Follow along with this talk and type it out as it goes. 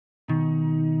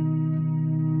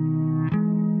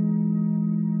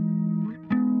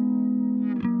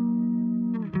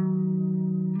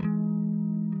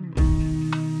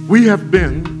We have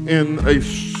been in a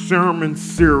sermon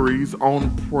series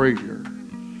on prayer.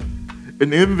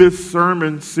 And in this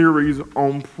sermon series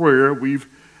on prayer, we've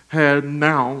had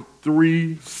now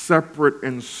 3 separate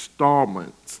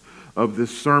installments of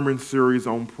this sermon series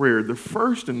on prayer. The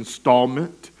first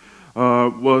installment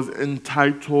was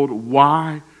entitled,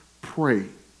 Why Pray?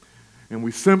 And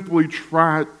we simply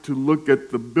tried to look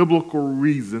at the biblical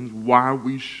reasons why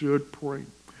we should pray.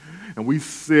 And we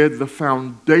said the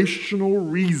foundational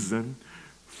reason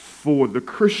for the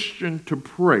Christian to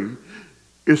pray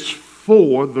is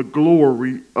for the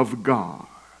glory of God.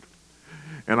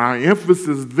 And our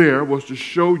emphasis there was to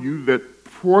show you that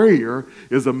prayer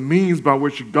is a means by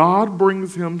which God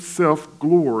brings himself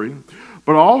glory,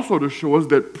 but also to show us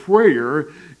that prayer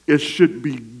should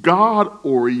be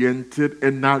God-oriented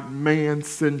and not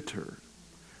man-centered.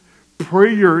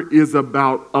 Prayer is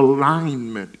about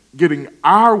alignment, getting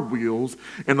our wills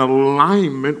in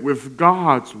alignment with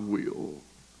God's will.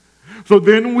 So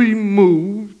then we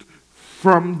moved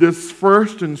from this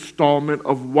first installment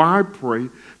of Why Pray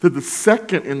to the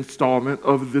second installment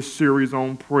of this series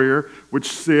on prayer, which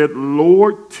said,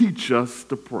 Lord, teach us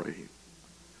to pray.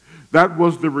 That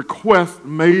was the request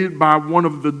made by one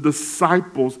of the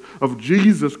disciples of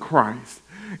Jesus Christ.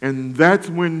 And that's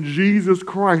when Jesus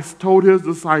Christ told his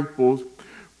disciples,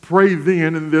 pray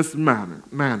then in this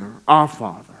manner, Our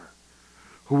Father,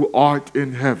 who art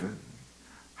in heaven,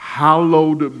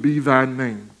 hallowed be thy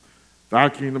name. Thy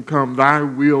kingdom come, thy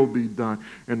will be done.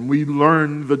 And we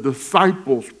learn the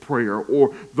disciples' prayer,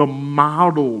 or the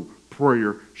model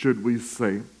prayer, should we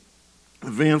say.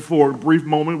 Then for a brief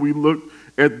moment, we looked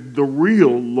at the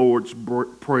real Lord's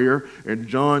Prayer in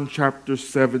John chapter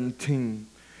 17.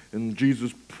 And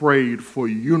Jesus prayed for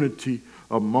unity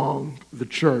among the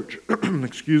church.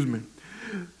 Excuse me.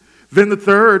 Then the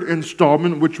third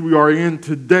installment, which we are in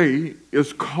today,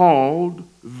 is called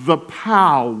The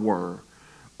Power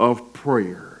of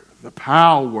Prayer. The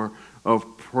Power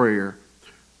of Prayer.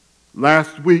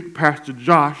 Last week, Pastor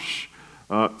Josh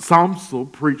Samsel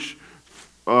preached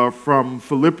from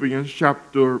Philippians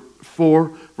chapter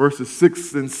 4, verses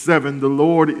 6 and 7. The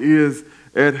Lord is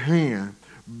at hand.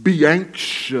 Be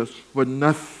anxious for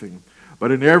nothing,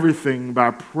 but in everything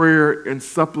by prayer and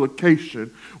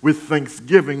supplication with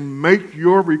thanksgiving, make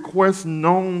your requests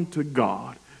known to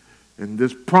God. And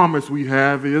this promise we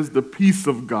have is the peace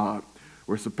of God,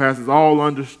 which surpasses all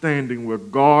understanding, will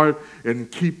guard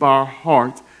and keep our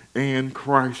hearts in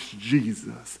Christ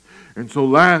Jesus. And so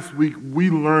last week we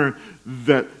learned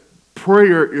that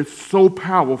prayer is so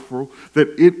powerful that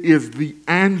it is the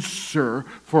answer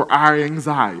for our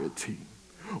anxiety.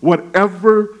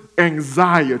 Whatever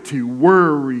anxiety,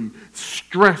 worry,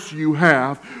 stress you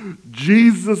have,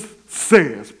 Jesus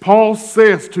says, Paul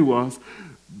says to us,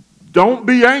 don't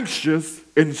be anxious,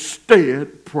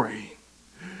 instead pray.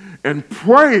 And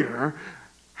prayer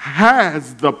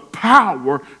has the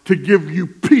power to give you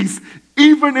peace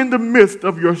even in the midst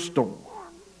of your storm.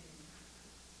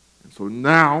 And so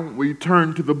now we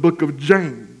turn to the book of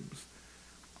James,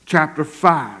 chapter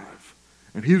 5.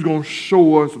 And he's going to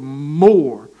show us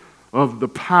more of the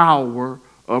power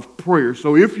of prayer.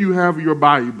 So if you have your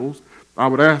Bibles, I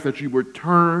would ask that you would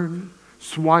turn,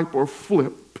 swipe, or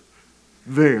flip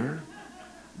there.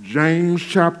 James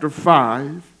chapter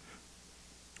 5,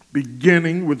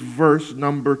 beginning with verse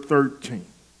number 13.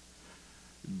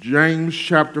 James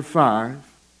chapter 5,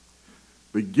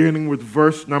 beginning with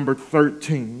verse number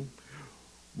 13.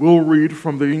 We'll read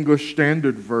from the English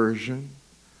Standard Version.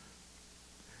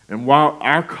 And while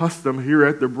our custom here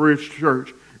at the Bridge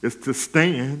Church is to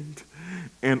stand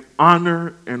and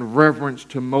honor and reverence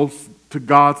to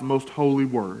God's most holy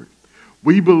word,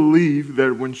 we believe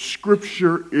that when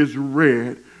Scripture is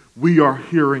read, we are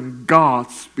hearing God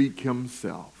speak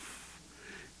himself.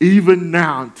 Even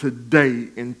now, today,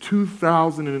 in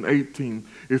 2018,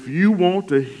 if you want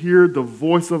to hear the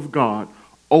voice of God,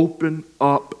 open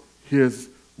up his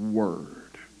word.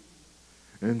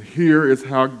 And here is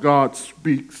how God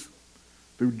speaks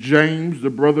through James,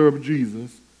 the brother of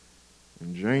Jesus,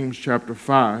 in James chapter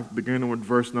 5, beginning with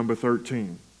verse number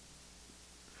 13.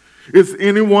 Is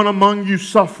anyone among you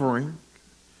suffering?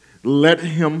 Let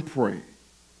him pray.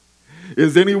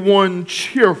 Is anyone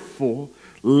cheerful?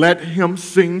 Let him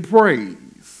sing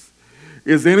praise.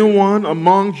 Is anyone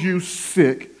among you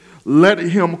sick? Let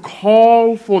him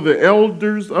call for the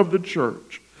elders of the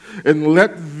church, and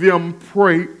let them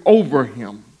pray over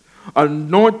him,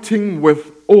 anointing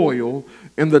with oil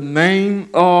in the name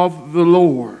of the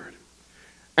Lord.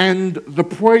 And the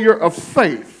prayer of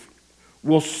faith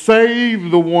will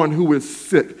save the one who is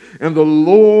sick, and the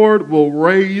Lord will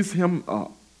raise him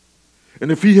up.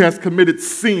 And if he has committed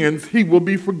sins, he will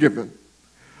be forgiven.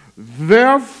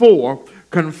 Therefore,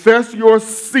 confess your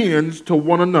sins to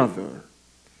one another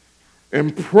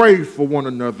and pray for one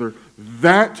another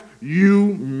that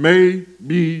you may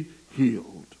be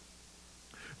healed.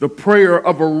 The prayer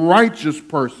of a righteous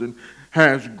person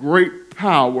has great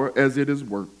power as it is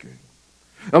working.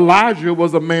 Elijah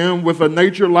was a man with a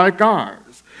nature like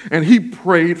ours, and he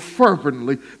prayed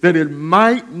fervently that it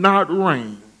might not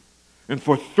rain. And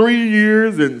for 3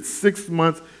 years and 6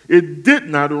 months, it did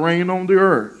not rain on the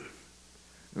earth.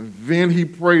 And then he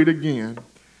prayed again,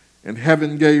 and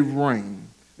heaven gave rain,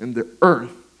 and the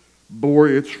earth bore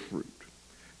its fruit.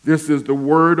 This is the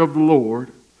word of the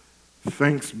Lord.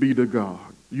 Thanks be to God.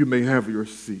 You may have your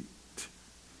seat.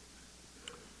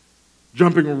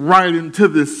 Jumping right into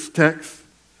this text,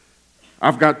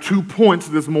 I've got 2 points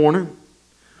this morning.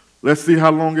 Let's see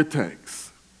how long it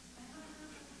takes.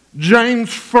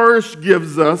 James first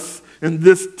gives us, in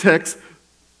this text,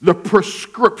 the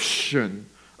prescription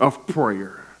of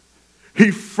prayer.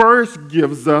 He first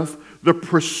gives us the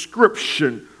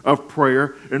prescription of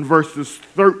prayer in verses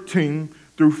 13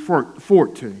 through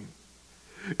 14.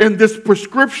 In this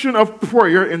prescription of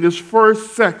prayer, in this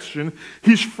first section,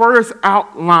 he first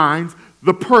outlines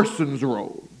the person's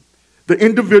role, the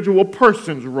individual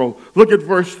person's role. Look at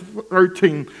verse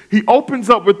 13. He opens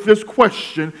up with this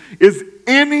question: is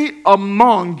any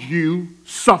among you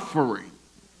suffering?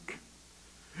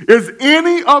 Is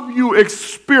any of you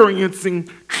experiencing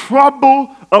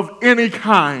trouble of any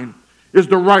kind? Is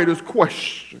the writer's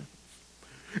question.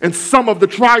 And some of the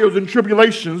trials and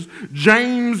tribulations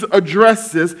James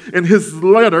addresses in his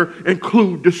letter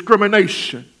include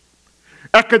discrimination,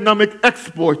 economic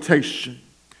exploitation,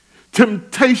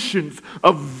 temptations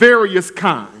of various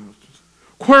kinds,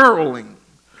 quarreling,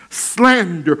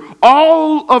 slander.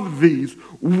 All of these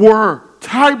were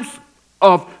types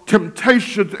of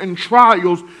temptations and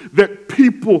trials that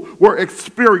people were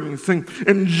experiencing.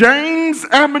 And James'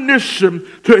 admonition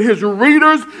to his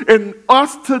readers and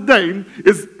us today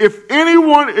is, if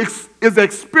anyone is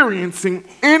experiencing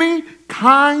any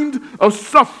kind of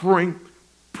suffering,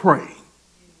 pray.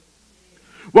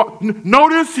 Well,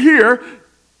 notice here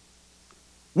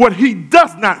what he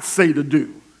does not say to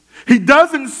do. He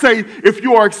doesn't say, if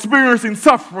you are experiencing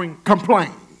suffering,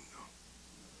 complain.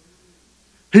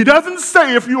 He doesn't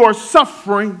say, if you are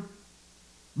suffering,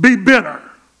 be bitter.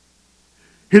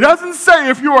 He doesn't say,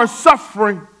 if you are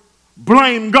suffering,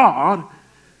 blame God.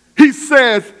 He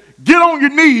says, get on your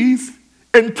knees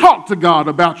and talk to God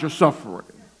about your suffering.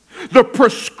 The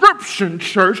prescription,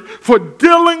 church, for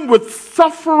dealing with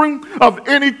suffering of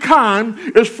any kind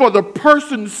is for the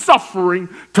person suffering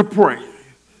to pray.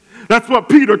 That's what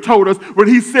Peter told us when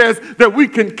he says that we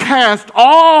can cast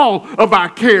all of our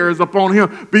cares upon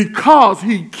him because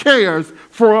he cares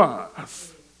for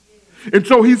us. And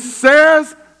so he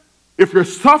says, if you're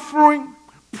suffering,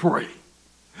 pray.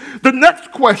 The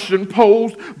next question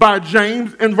posed by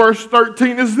James in verse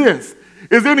 13 is this: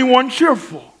 is anyone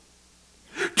cheerful?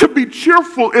 To be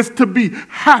cheerful is to be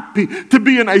happy, to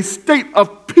be in a state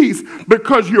of peace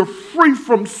because you're free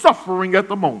from suffering at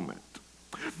the moment.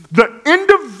 The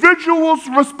individual's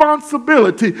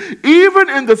responsibility, even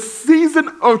in the season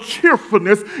of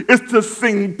cheerfulness, is to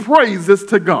sing praises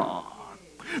to God.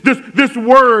 The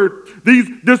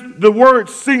word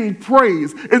sing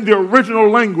praise in the original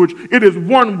language, it is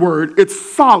one word. It's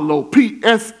psallo,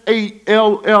 P-S-A-L-L-O.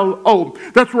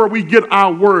 That's where we get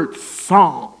our word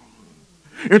song.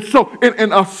 And so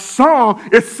in a song,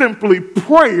 it's simply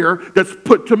prayer that's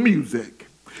put to music.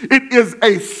 It is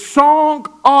a song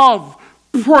of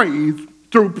praise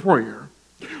through prayer.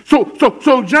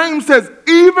 So James says,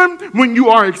 even when you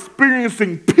are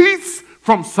experiencing peace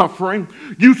from suffering,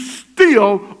 you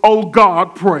still owe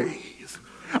God praise.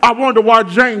 I wonder why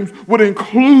James would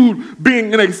include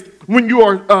being in a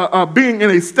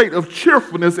state of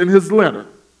cheerfulness in his letter.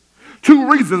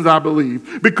 2 reasons, I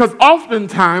believe. Because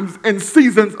oftentimes in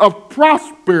seasons of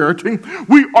prosperity,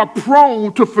 we are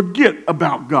prone to forget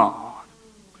about God.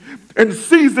 In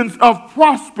seasons of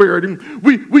prosperity,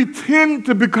 we tend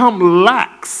to become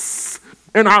lax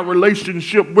in our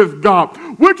relationship with God,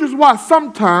 which is why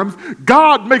sometimes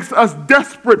God makes us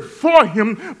desperate for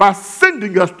him by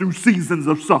sending us through seasons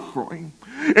of suffering.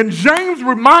 And James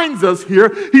reminds us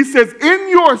here, he says, in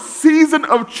your season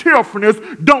of cheerfulness,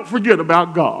 don't forget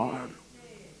about God.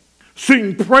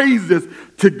 Sing praises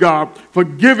to God for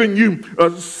giving you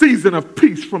a season of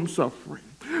peace from suffering.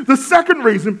 The second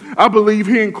reason I believe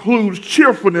he includes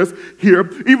cheerfulness here,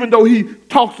 even though he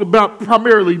talks about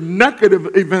primarily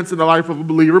negative events in the life of a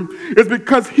believer, is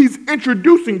because he's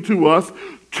introducing to us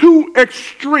 2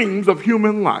 extremes of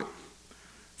human life: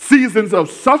 seasons of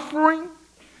suffering,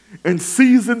 and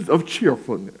seasons of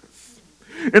cheerfulness.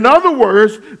 In other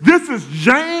words, this is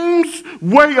James'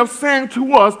 way of saying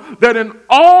to us that in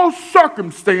all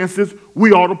circumstances,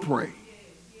 we ought to pray.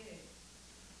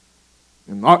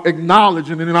 And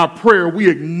acknowledging, and in our prayer, we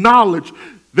acknowledge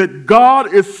that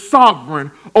God is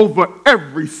sovereign over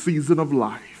every season of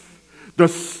life. The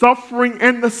suffering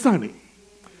and the sunny,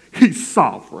 he's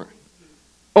sovereign.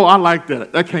 Oh, I like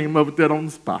that. That came up with that on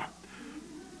the spot.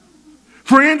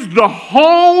 Friends, the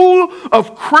whole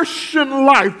of Christian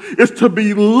life is to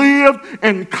be lived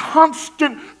in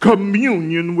constant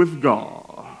communion with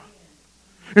God.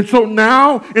 And so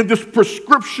now, in this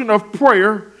prescription of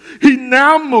prayer, he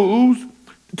now moves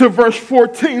to verse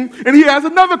 14, and he has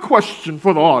another question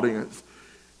for the audience.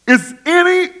 Is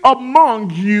any among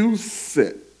you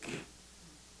sick?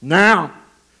 Now,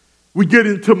 we get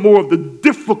into more of the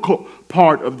difficult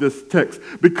part of this text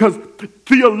because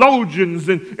theologians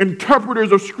and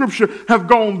interpreters of Scripture have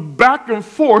gone back and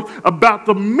forth about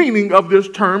the meaning of this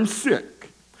term sick.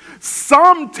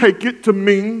 Some take it to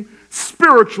mean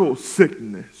spiritual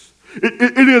sickness.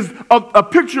 It is a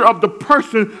picture of the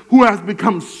person who has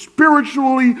become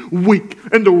spiritually weak.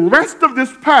 And the rest of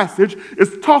this passage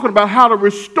is talking about how to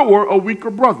restore a weaker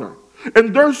brother.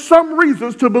 And there's some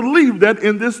reasons to believe that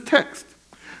in this text.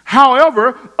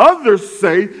 However, others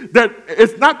say that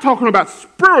it's not talking about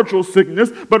spiritual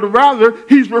sickness, but rather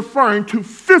he's referring to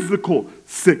physical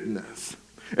sickness.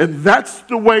 And that's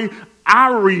the way I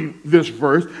read this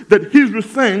verse, that he's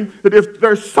saying that if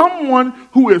there's someone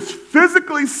who is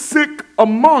physically sick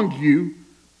among you,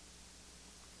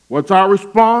 what's our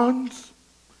response?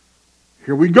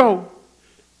 Here we go.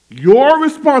 Your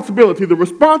responsibility, the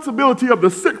responsibility of the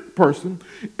sick person,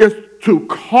 is to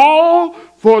call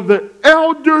for the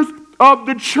elders of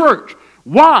the church.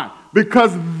 Why?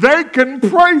 Because they can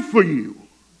pray for you.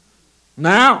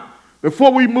 Now,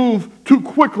 before we move too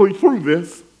quickly through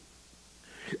this,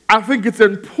 I think it's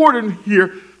important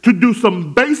here to do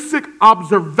some basic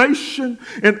observation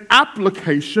and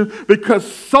application because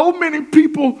so many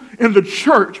people in the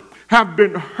church have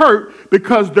been hurt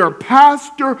because their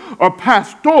pastor or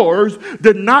pastors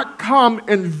did not come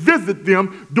and visit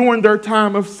them during their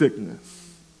time of sickness.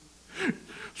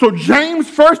 So James,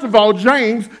 first of all,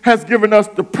 James has given us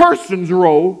the person's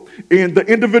role in the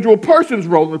individual person's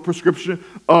role in the prescription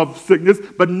of sickness,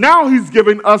 but now he's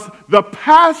giving us the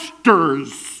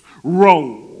pastor's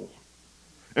role.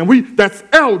 And that's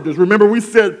elders. Remember, we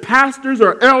said pastors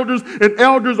are elders, and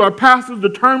elders are pastors. The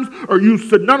terms are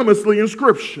used synonymously in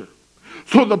Scripture.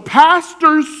 So the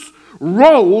pastor's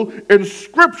role in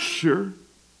Scripture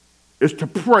is to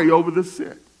pray over the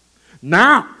sick.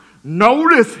 Now,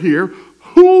 notice here,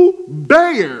 who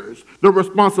bears the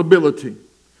responsibility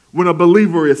when a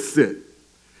believer is sick?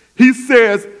 He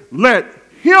says, let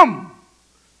him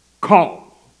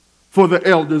call for the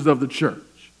elders of the church.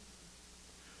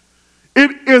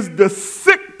 It is the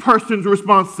sick person's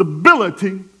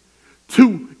responsibility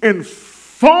to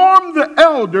inform the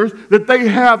elders that they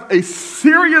have a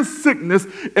serious sickness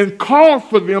and call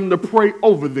for them to pray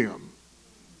over them.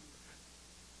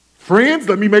 Friends,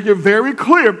 let me make it very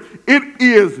clear. It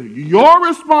is your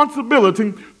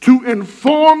responsibility to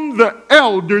inform the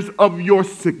elders of your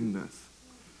sickness.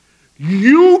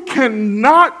 You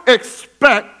cannot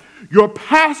expect your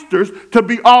pastors to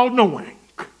be all-knowing.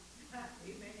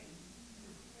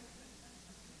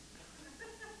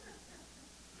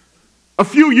 A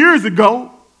few years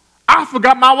ago, I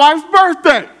forgot my wife's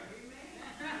birthday.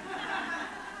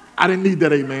 I didn't need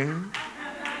that amen.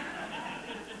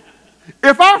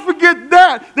 If I forget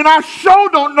that, then I sure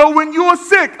don't know when you are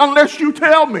sick unless you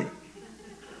tell me.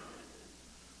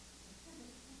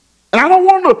 And I don't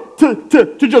want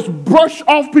to just brush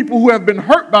off people who have been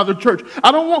hurt by the church.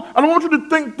 I don't want you to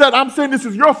think that I'm saying this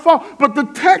is your fault, but the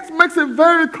text makes it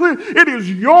very clear. It is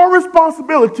your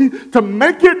responsibility to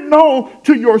make it known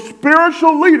to your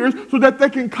spiritual leaders so that they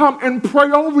can come and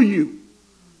pray over you.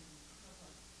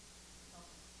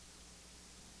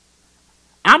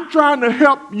 I'm trying to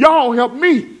help y'all help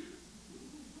me.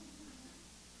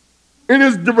 It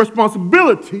is the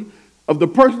responsibility of the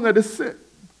person that is sick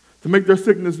to make their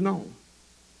sickness known.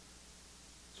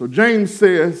 So James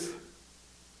says,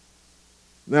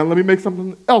 now let me make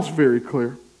something else very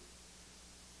clear.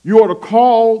 You ought to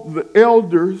call the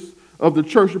elders of the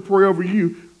church to pray over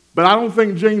you, but I don't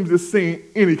think James is saying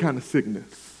any kind of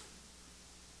sickness.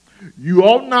 You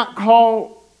ought not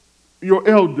call your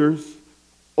elders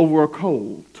over a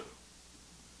cold.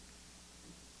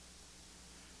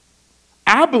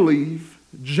 I believe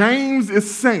James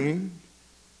is saying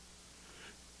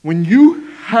when you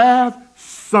have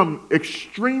some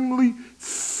extremely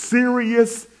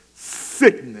serious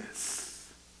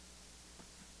sickness,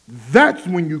 that's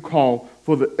when you call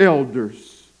for the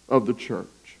elders of the church.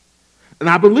 And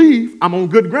I believe I'm on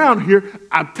good ground here.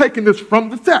 I've taken this from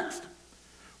the text.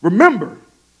 Remember,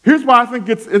 here's why I think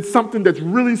it's something that's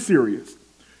really serious.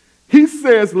 He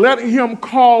says, let him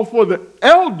call for the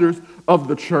elders of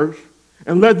the church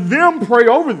and let them pray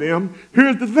over them.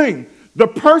 Here's the thing. The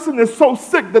person is so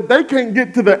sick that they can't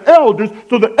get to the elders,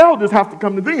 so the elders have to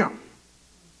come to them.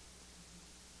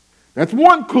 That's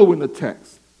one clue in the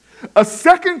text. A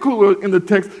second clue in the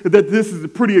text is that this is a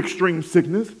pretty extreme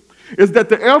sickness, is that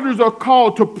the elders are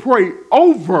called to pray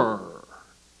over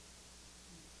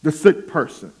the sick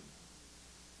person.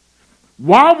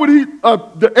 Why would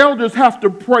the elders have to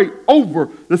pray over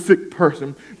the sick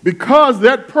person? Because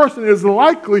that person is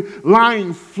likely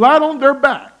lying flat on their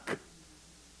back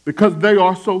because they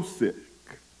are so sick.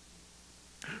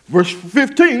 Verse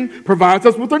 15 provides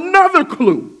us with another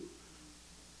clue.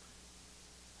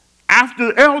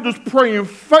 After the elders pray in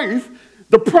faith,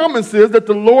 the promise is that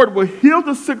the Lord will heal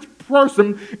the sick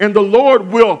person and the Lord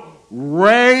will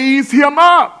raise him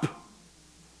up.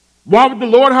 Why would the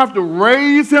Lord have to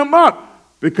raise him up?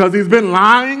 Because he's been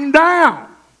lying down.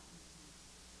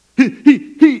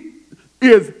 He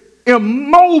is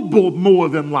immobile more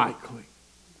than likely.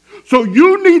 So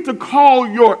you need to call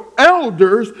your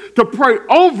elders to pray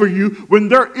over you when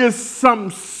there is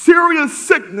some serious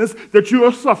sickness that you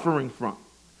are suffering from.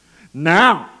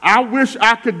 Now, I wish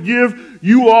I could give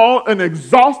you all an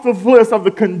exhaustive list of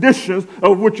the conditions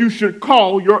of which you should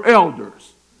call your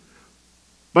elders.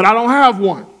 But I don't have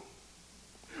one.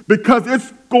 Because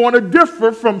it's going to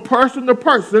differ from person to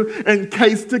person and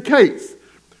case to case.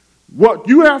 What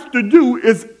you have to do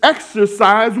is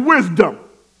exercise wisdom.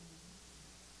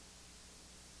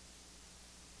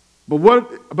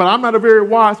 But I'm not a very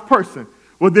wise person.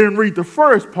 Well, then read the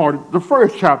first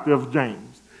chapter of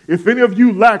James. If any of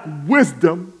you lack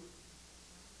wisdom,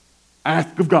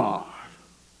 ask of God,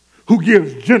 who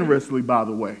gives generously, by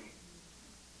the way.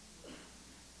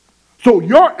 So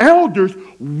your elders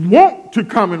want to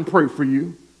come and pray for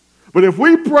you. But if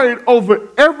we prayed over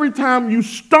every time you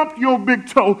stumped your big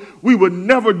toe, we would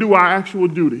never do our actual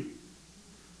duty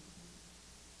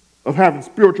of having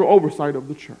spiritual oversight of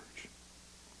the church.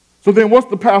 So then what's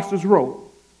the pastor's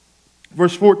role?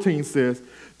 Verse 14 says,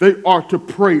 they are to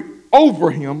pray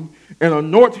over him and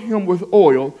anoint him with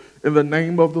oil in the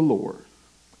name of the Lord.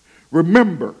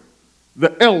 Remember,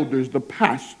 the elders, the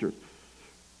pastors,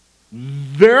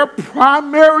 their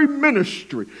primary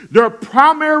ministry, their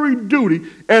primary duty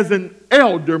as an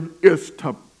elder is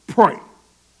to pray.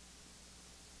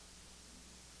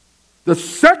 The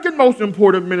second most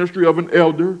important ministry of an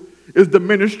elder is the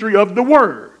ministry of the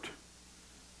word.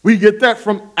 We get that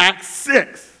from Acts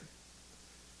 6.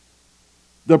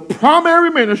 The primary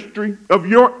ministry of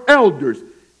your elders,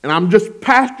 and I'm just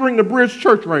pastoring the Bridge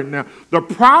Church right now. The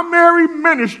primary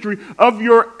ministry of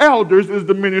your elders is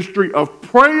the ministry of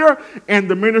prayer and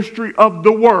the ministry of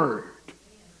the word.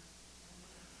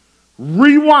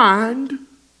 Rewind,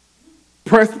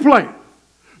 press play.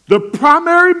 The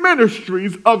primary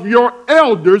ministries of your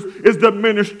elders is the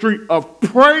ministry of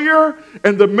prayer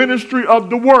and the ministry of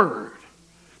the word.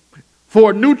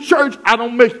 For a new church, I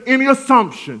don't make any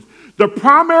assumptions. The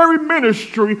primary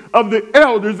ministry of the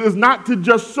elders is not to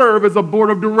just serve as a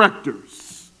board of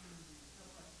directors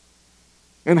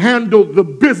and handle the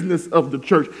business of the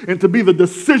church and to be the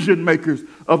decision makers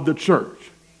of the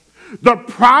church. The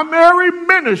primary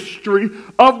ministry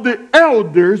of the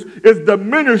elders is the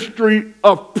ministry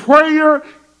of prayer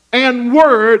and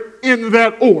word in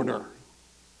that order.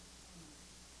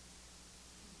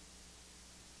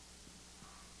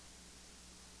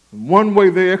 One way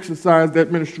they exercise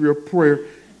that ministry of prayer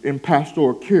in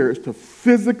pastoral care is to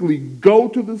physically go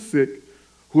to the sick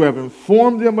who have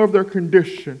informed them of their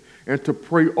condition and to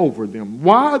pray over them.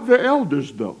 Why the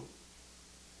elders, though?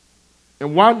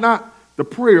 And why not the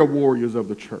prayer warriors of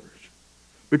the church?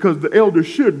 Because the elders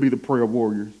should be the prayer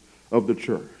warriors of the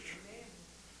church.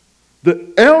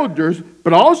 The elders,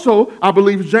 but also I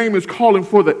believe James is calling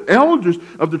for the elders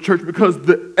of the church because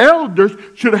the elders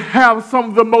should have some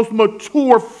of the most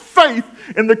mature faith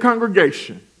in the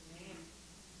congregation.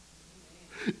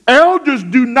 Elders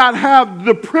do not have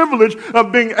the privilege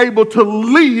of being able to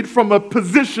lead from a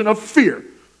position of fear.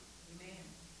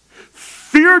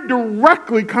 Fear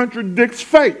directly contradicts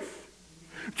faith.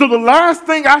 So the last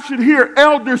thing I should hear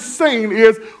elders saying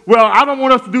is, well, I don't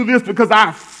want us to do this because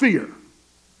I fear.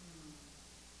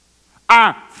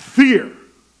 I fear.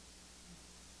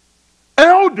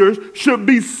 Elders should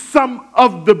be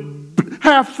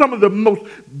have some of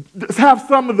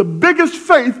the biggest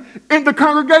faith in the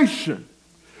congregation.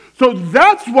 So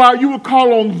that's why you would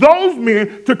call on those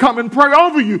men to come and pray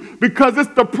over you, because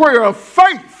it's the prayer of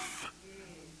faith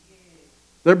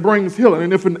that brings healing.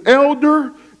 And if an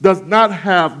elder does not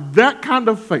have that kind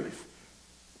of faith,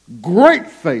 great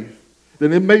faith,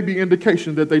 then it may be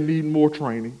indication that they need more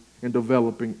training and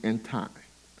developing and time.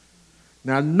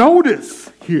 Now notice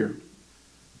here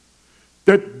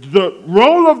that the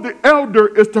role of the elder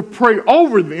is to pray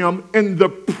over them, and the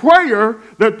prayer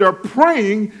that they're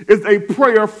praying is a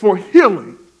prayer for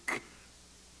healing.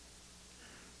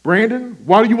 Brandon,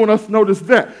 why do you want us to notice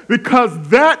that? Because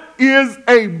that is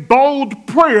a bold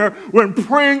prayer when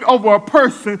praying over a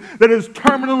person that is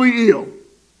terminally ill.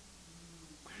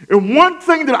 And one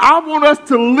thing that I want us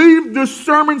to leave this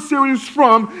sermon series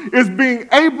from is being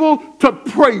able to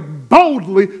pray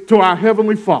boldly to our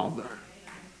Heavenly Father.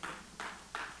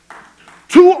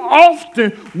 Too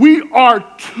often we are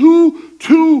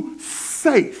too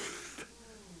safe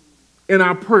in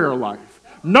our prayer life.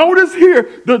 Notice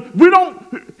here that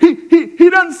he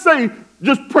doesn't say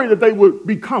just pray that they would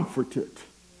be comforted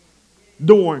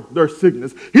during their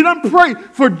sickness. He doesn't pray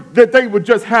for that they would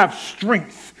just have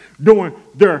strength during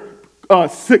their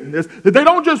sickness. That they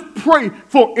don't just pray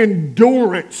for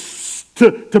endurance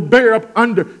to bear up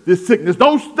under this sickness.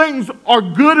 Those things are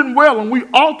good and well, and we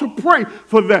ought to pray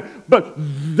for that. But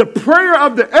the prayer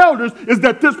of the elders is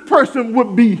that this person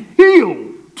would be healed.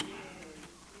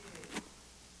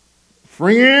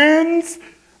 Friends,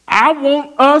 I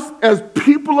want us as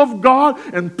people of God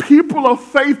and people of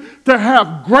faith to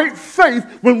have great faith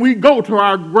when we go to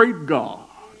our great God.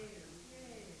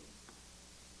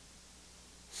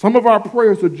 Some of our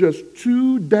prayers are just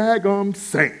too daggum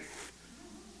safe.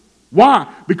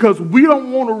 Why? Because we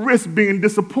don't want to risk being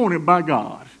disappointed by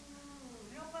God.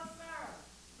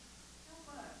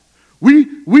 We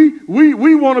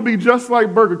want to be just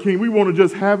like Burger King. We want to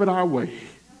just have it our way.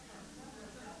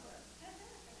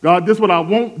 God, this is what I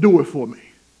want, do it for me.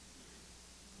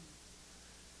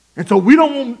 And so we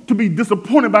don't want to be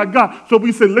disappointed by God. So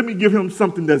we say, let me give him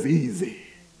something that's easy.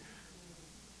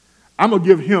 I'm going to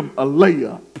give him a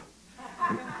layup.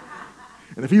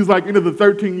 And if he's like any of the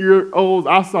 13-year-olds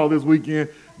I saw this weekend,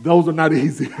 those are not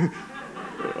easy.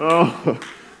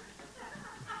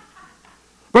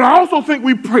 But I also think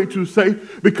we pray too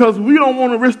safe because we don't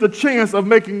want to risk the chance of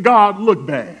making God look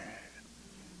bad.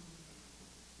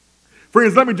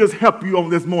 Friends, let me just help you on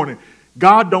this morning.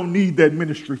 God don't need that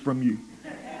ministry from you.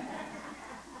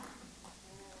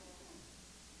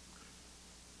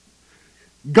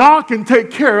 God can take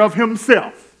care of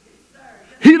himself.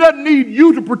 He doesn't need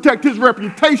you to protect his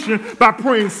reputation by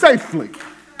praying safely.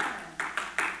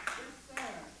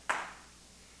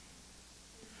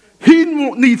 He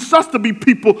needs us to be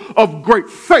people of great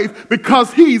faith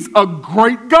because he's a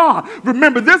great God.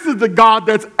 Remember, this is the God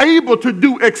that's able to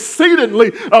do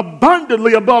exceedingly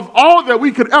abundantly above all that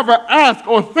we could ever ask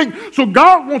or think. So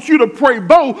God wants you to pray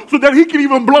bold so that he can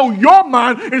even blow your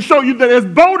mind and show you that as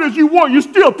bold as you want, you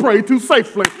still pray too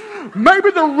safely.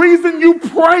 Maybe the reason you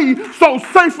pray so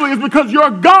safely is because your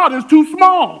God is too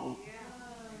small.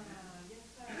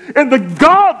 And the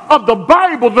God of the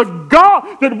Bible, the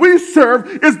God that we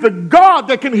serve, is the God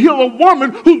that can heal a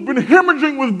woman who's been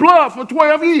hemorrhaging with blood for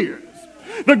 12 years.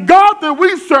 The God that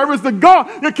we serve is the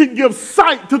God that can give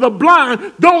sight to the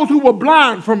blind, those who were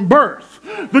blind from birth.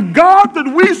 The God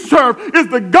that we serve is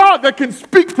the God that can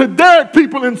speak to dead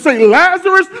people and say,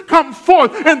 Lazarus, come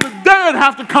forth, and the dead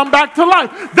have to come back to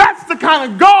life. That's the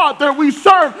kind of God that we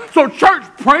serve. So church,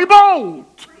 pray bold.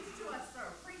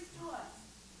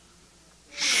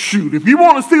 Shoot, if you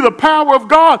want to see the power of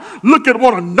God, look at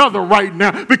one another right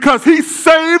now, because he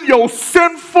saved your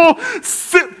sinful,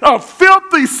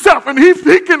 filthy self, and he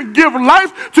can give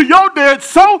life to your dead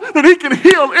soul, that he can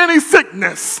heal any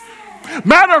sickness.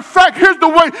 Matter of fact, here's the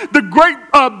way the great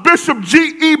Bishop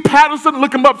G.E. Patterson,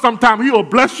 look him up sometime, he will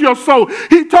bless your soul.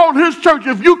 He told his church,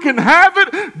 if you can have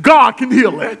it, God can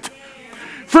heal it.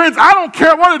 Friends, I don't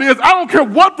care what it is. I don't care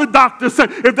what the doctors say.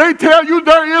 If they tell you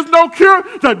there is no cure,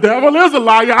 the devil is a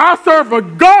liar. I serve a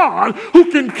God who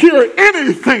can cure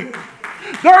anything.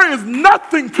 There is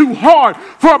nothing too hard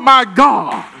for my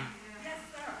God. Yes,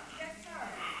 sir. Yes, sir.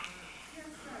 Yes,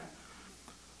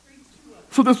 sir.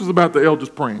 So this was about the elders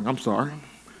praying. I'm sorry.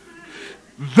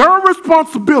 Their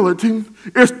responsibility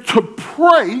is to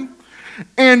pray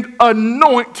and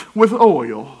anoint with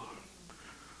oil.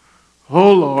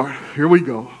 Oh, Lord, here we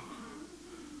go.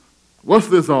 What's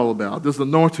this all about? This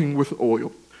anointing with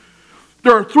oil.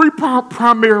 There are three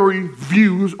primary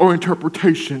views or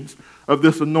interpretations of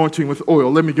this anointing with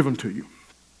oil. Let me give them to you.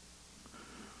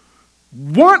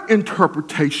 One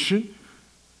interpretation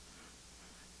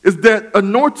is that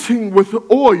anointing with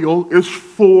oil is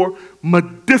for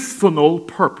medicinal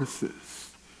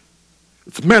purposes.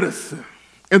 It's medicine.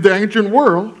 In the ancient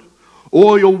world,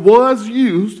 oil was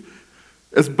used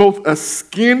as both a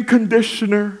skin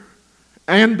conditioner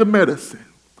and a medicine.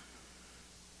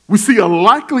 We see a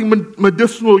likely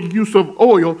medicinal use of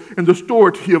oil in the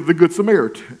story of the Good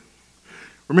Samaritan.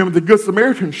 Remember, the Good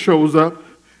Samaritan shows up,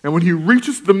 and when he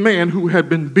reaches the man who had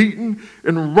been beaten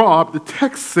and robbed, the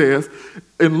text says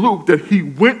in Luke that he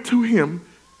went to him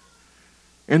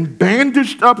and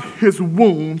bandaged up his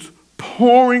wounds,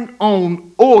 pouring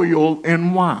on oil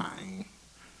and wine.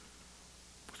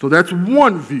 So that's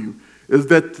one view, is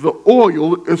that the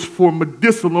oil is for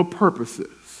medicinal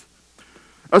purposes.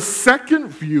 A second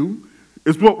view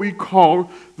is what we call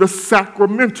the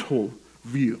sacramental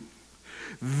view.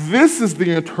 This is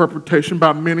the interpretation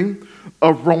by many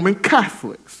of Roman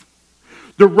Catholics.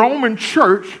 The Roman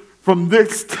Church, from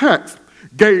this text,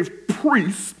 gave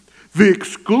priests the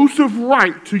exclusive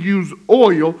right to use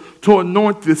oil to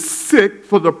anoint the sick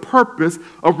for the purpose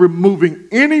of removing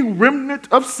any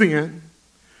remnant of sin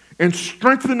and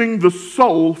strengthening the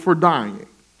soul for dying.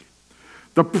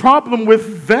 The problem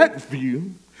with that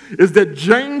view is that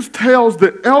James tells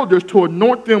the elders to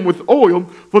anoint them with oil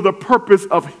for the purpose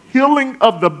of healing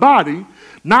of the body,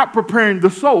 not preparing the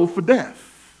soul for death.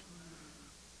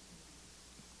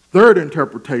 Third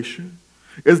interpretation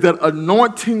is that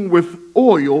anointing with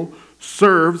oil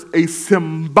serves a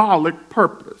symbolic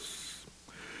purpose.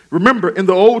 Remember, in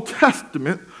the Old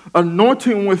Testament,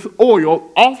 anointing with oil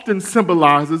often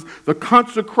symbolizes the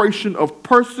consecration of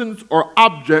persons or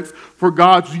objects for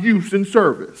God's use and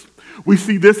service. We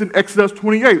see this in Exodus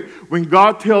 28. When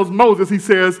God tells Moses, he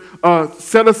says,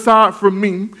 set aside for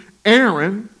me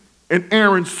Aaron and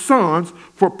Aaron's sons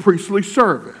for priestly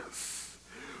service.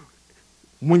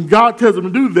 When God tells him to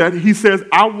do that, he says,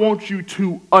 I want you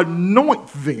to anoint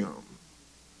them.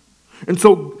 And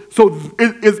so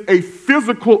it is a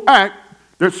physical act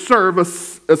that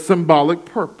serves a symbolic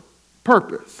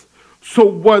purpose. So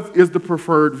what is the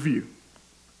preferred view?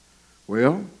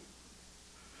 Well,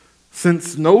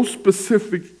 since no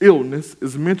specific illness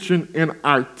is mentioned in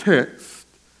our text,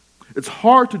 it's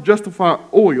hard to justify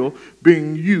oil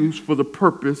being used for the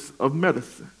purpose of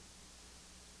medicine.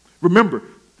 Remember,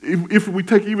 if we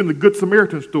take even the Good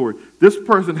Samaritan story, this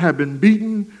person had been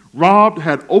beaten, robbed,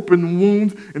 had open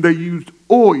wounds, and they used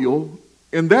oil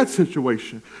in that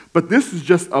situation. But this is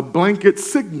just a blanket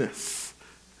sickness.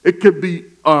 It could be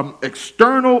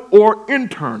external or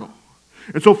internal.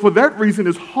 And so for that reason,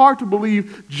 it's hard to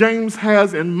believe James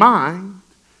has in mind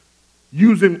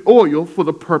using oil for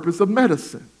the purpose of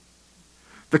medicine.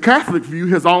 The Catholic view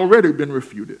has already been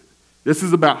refuted. This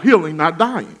is about healing, not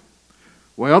dying.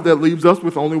 Well, that leaves us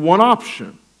with only one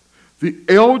option. The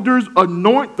elders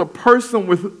anoint the person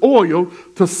with oil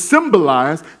to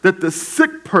symbolize that the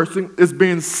sick person is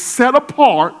being set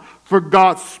apart for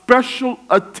God's special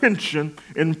attention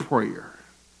in prayer.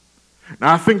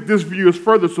 Now, I think this view is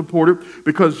further supported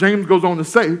because James goes on to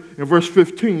say in verse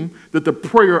 15 that the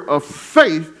prayer of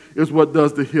faith is what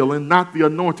does the healing, not the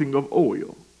anointing of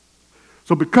oil.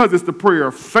 So because it's the prayer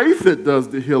of faith that does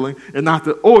the healing and not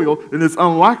the oil, then it's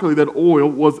unlikely that oil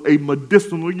was a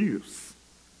medicinal use.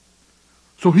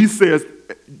 So he says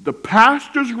the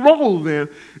pastor's role then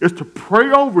is to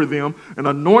pray over them and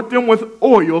anoint them with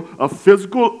oil, a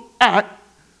physical act,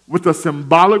 with a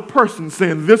symbolic person,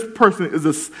 saying this person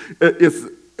is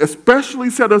especially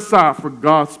set aside for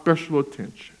God's special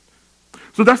attention.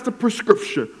 So that's the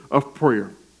prescription of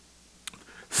prayer.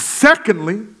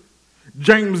 Secondly,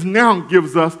 James now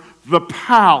gives us the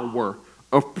power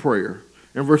of prayer.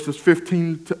 In verses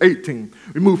 15 to 18,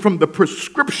 we move from the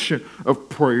prescription of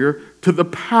prayer to the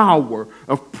power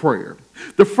of prayer.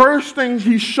 The first thing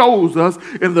he shows us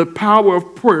in the power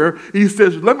of prayer, he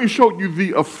says, let me show you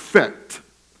the effect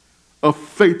of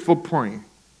faithful praying.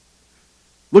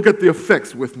 Look at the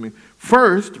effects with me.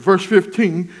 First, verse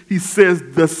 15, he says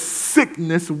the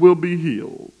sickness will be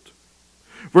healed.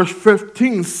 Verse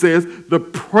 15 says the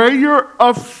prayer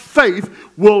of faith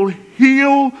will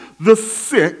heal the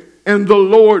sick and the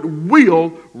Lord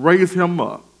will raise him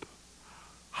up.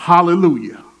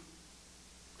 Hallelujah.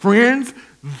 Friends,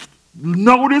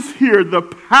 notice here the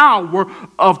power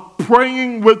of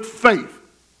praying with faith.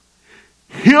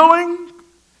 Healing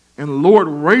and Lord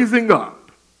raising up.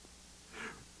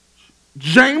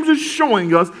 James is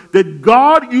showing us that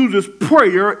God uses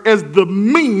prayer as the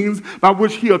means by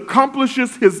which he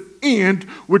accomplishes his end,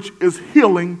 which is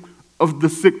healing of the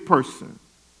sick person.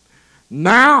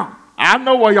 Now, I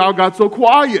know why y'all got so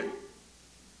quiet.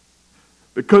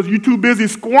 Because you're too busy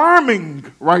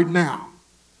squirming right now.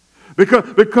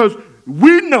 Because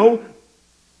we know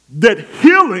that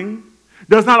healing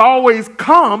does not always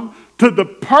come to the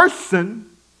person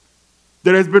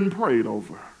that has been prayed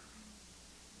over.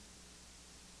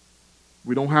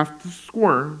 We don't have to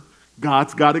squirm.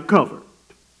 God's got it covered.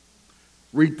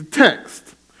 Read the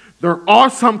text. There are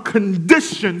some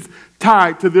conditions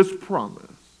tied to this promise.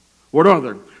 What are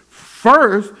they?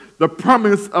 First, the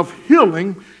promise of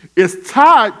healing is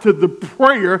tied to the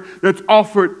prayer that's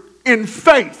offered in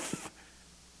faith.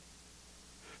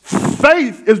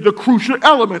 Faith is the crucial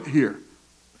element here.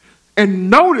 And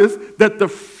notice that the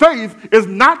faith is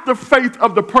not the faith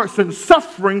of the person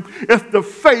suffering, it's the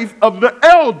faith of the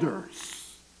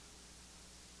elders.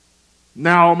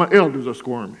 Now my elders are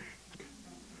squirming.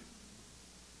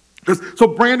 So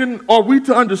Brandon, are we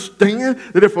to understand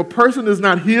that if a person is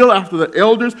not healed after the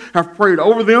elders have prayed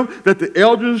over them, that the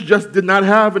elders just did not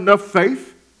have enough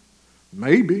faith?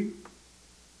 Maybe.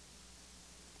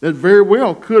 That very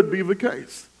well could be the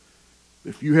case.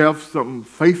 If you have some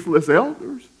faithless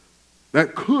elders,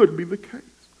 that could be the case.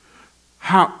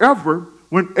 However,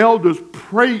 when elders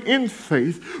pray in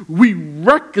faith, we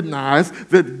recognize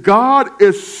that God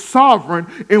is sovereign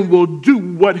and will do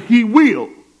what he wills.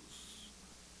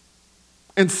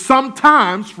 And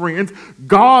sometimes, friends,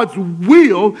 God's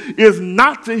will is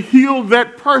not to heal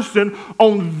that person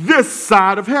on this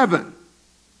side of heaven.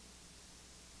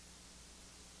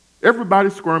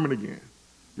 Everybody's squirming again.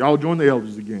 Y'all join the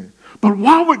elders again. But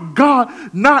why would God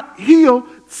not heal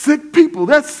sick people?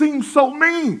 That seems so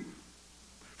mean.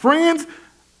 Friends,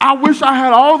 I wish I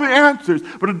had all the answers.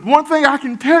 But one thing I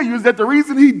can tell you is that the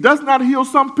reason he does not heal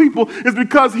some people is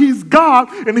because he's God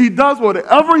and he does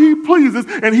whatever he pleases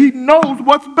and he knows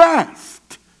what's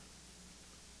best.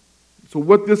 So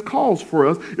what this calls for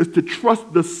us is to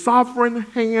trust the sovereign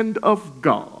hand of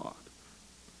God.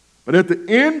 But at the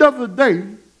end of the day,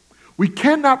 we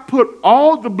cannot put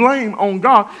all the blame on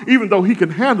God, even though he can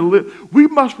handle it. We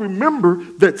must remember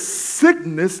that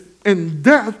sickness and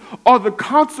death are the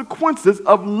consequences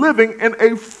of living in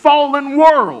a fallen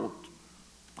world.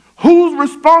 Who's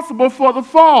responsible for the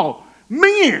fall?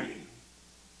 Men.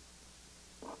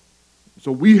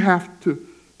 So we have to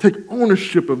take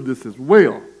ownership of this as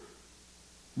well.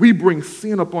 We bring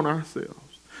sin upon ourselves.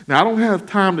 Now, I don't have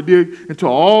time to dig into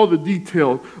all the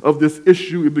details of this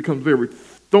issue. It becomes very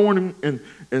thorny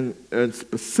and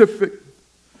specific.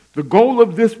 The goal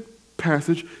of this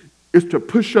passage is to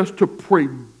push us to pray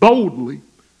boldly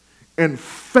in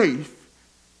faith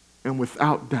and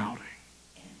without doubting.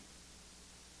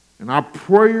 And our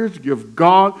prayers give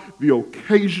God the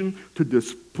occasion to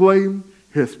display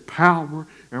his power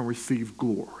and receive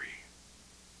glory.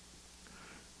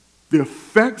 The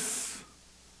effects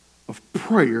of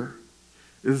prayer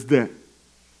is that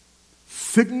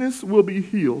sickness will be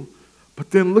healed,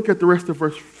 but then look at the rest of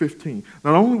verse 15.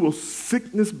 Not only will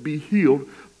sickness be healed,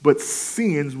 but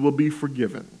sins will be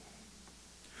forgiven.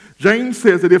 James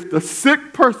says that if the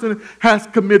sick person has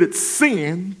committed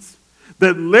sins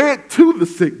that led to the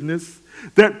sickness,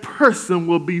 that person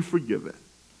will be forgiven.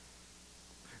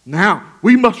 Now,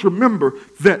 we must remember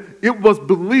that it was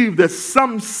believed that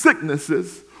some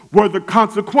sicknesses were the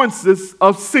consequences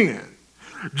of sin.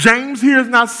 James here is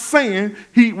not saying,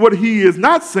 what he is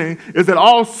not saying is that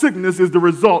all sickness is the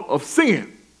result of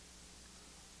sin,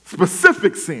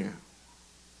 specific sin.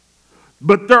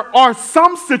 But there are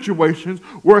some situations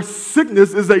where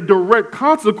sickness is a direct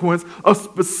consequence of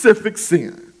specific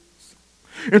sins.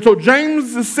 And so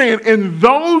James is saying in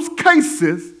those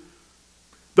cases,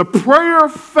 the prayer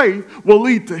of faith will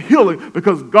lead to healing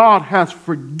because God has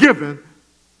forgiven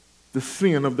the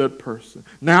sin of that person.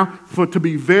 Now, to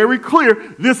be very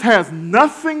clear, this has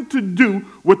nothing to do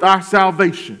with our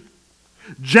salvation.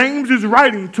 James is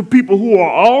writing to people who are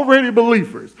already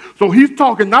believers. So he's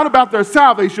talking not about their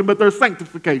salvation, but their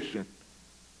sanctification.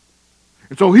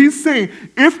 And so he's saying,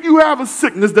 if you have a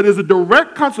sickness that is a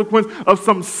direct consequence of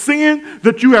some sin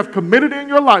that you have committed in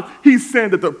your life, he's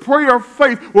saying that the prayer of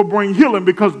faith will bring healing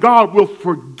because God will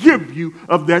forgive you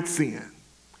of that sin.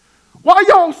 Why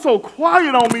y'all so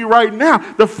quiet on me right now?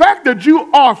 The fact that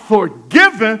you are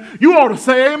forgiven, you ought to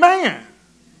say amen.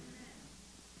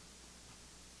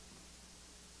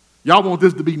 Y'all want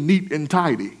this to be neat and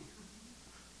tidy.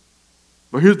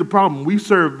 But here's the problem. We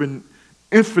serve an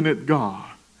infinite God,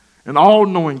 an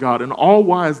all-knowing God, an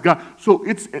all-wise God. So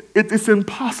it's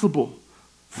impossible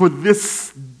for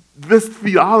this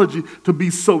theology to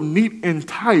be so neat and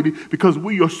tidy because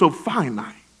we are so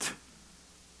finite.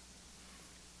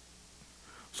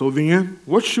 So then,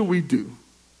 what should we do?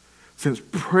 Since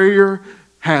prayer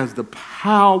has the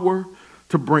power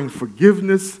to bring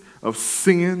forgiveness of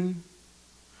sin,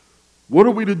 what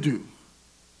are we to do?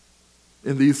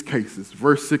 in these cases.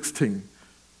 Verse 16.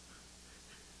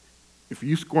 If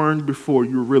you squirmed before,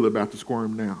 you're really about to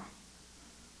squirm now.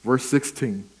 Verse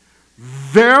 16.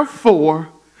 Therefore,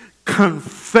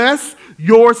 confess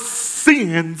your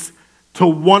sins to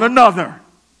one another.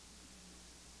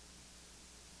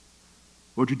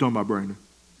 What you talking about, Brandon?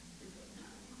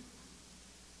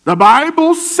 The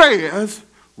Bible says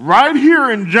right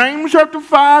here in James chapter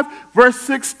 5, verse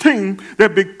 16,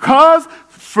 that because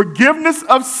forgiveness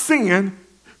of sin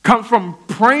comes from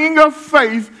praying of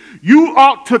faith, you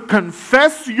ought to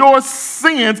confess your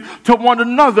sins to one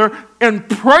another and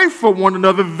pray for one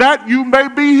another that you may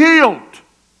be healed.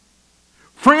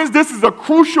 Friends, this is a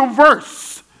crucial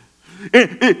verse.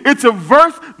 It's a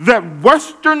verse that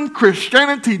Western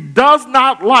Christianity does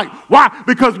not like. Why?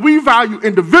 Because we value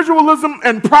individualism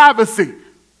and privacy.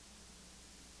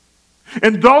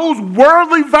 And those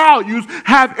worldly values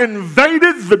have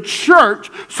invaded the church,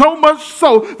 so much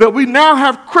so that we now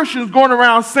have Christians going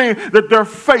around saying that their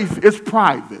faith is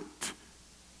private.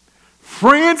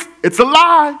 Friends, it's a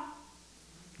lie.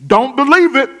 Don't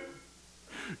believe it.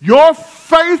 Your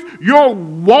faith, your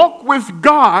walk with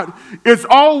God is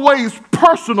always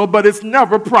personal, but it's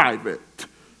never private.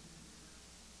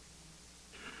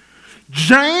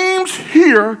 James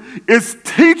here is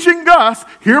teaching us,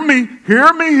 hear me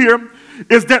here,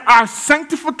 is that our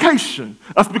sanctification,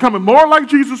 us becoming more like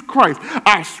Jesus Christ,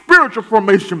 our spiritual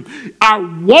formation, our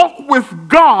walk with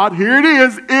God, here it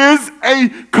is a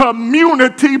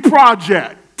community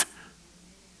project.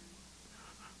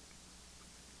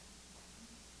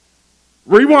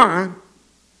 Rewind,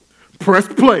 press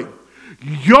play.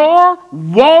 Your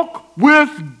walk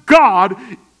with God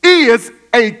is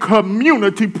a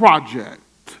community project.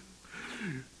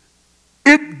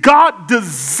 God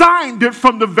designed it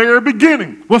from the very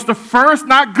beginning. What's the first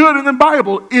not good in the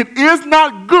Bible? It is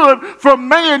not good for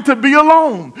man to be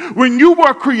alone. When you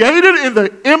were created in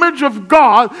the image of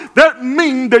God, that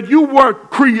means that you were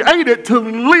created to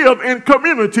live in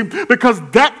community, because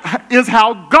that is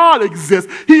how God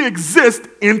exists. He exists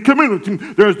in community.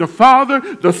 There's the Father,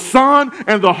 the Son,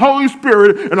 and the Holy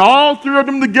Spirit, and all three of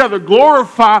them together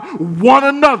glorify one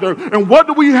another. And what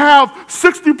do we have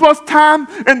 60 plus times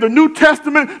in the New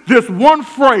Testament? This one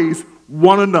phrase,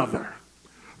 one another.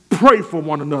 Pray for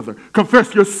one another.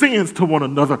 Confess your sins to one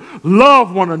another.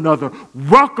 Love one another.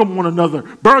 Welcome one another.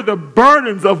 Bear the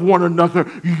burdens of one another.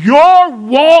 Your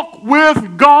walk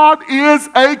with God is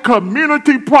a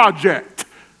community project.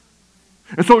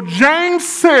 And so James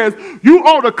says you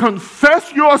ought to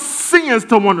confess your sins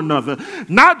to one another,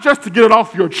 not just to get it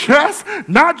off your chest,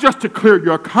 not just to clear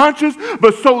your conscience,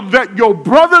 but so that your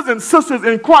brothers and sisters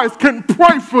in Christ can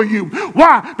pray for you.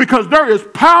 Why? Because there is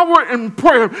power in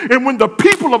prayer. And when the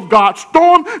people of God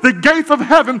storm the gates of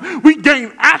heaven, we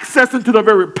gain access into the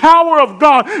very power of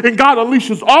God, and God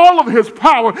unleashes all of his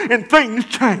power and things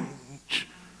change.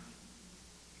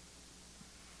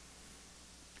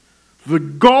 The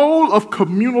goal of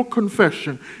communal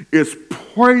confession is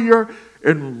prayer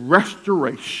and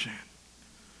restoration.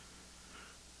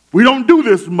 We don't do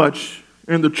this much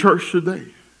in the church today,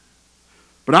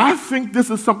 but I think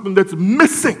this is something that's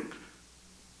missing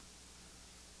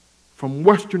from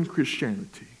Western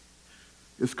Christianity,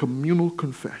 is communal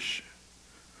confession.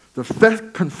 The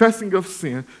confessing of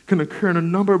sin can occur in a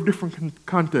number of different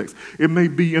contexts. It may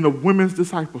be in a women's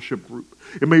discipleship group.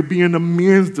 It may be in a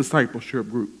men's discipleship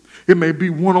group. It may be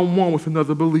one-on-one with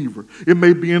another believer. It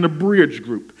may be in a bridge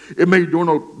group. It may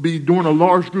be during a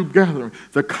large group gathering.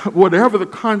 Whatever the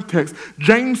context,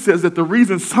 James says that the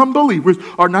reason some believers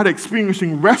are not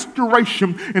experiencing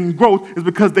restoration and growth is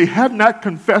because they have not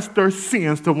confessed their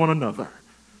sins to one another.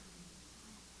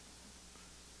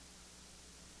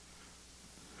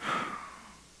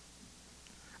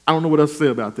 I don't know what else to say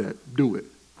about that. Do it.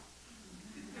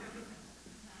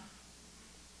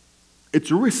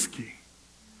 It's risky.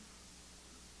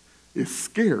 It's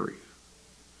scary.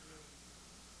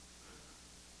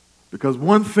 Because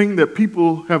one thing that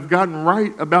people have gotten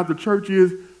right about the church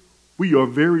is we are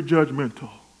very judgmental.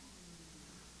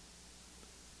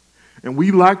 And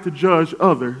we like to judge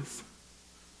others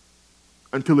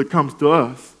until it comes to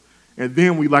us. And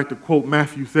then we like to quote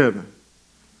Matthew 7.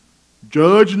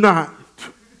 Judge not,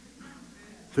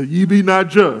 that ye be not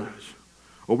judged.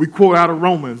 Or we quote out of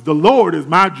Romans, the Lord is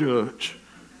my judge.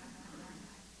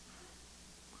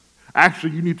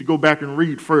 Actually, you need to go back and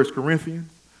read 1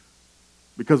 Corinthians,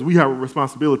 because we have a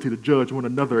responsibility to judge one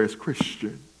another as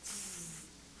Christians.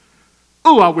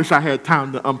 Oh, I wish I had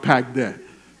time to unpack that.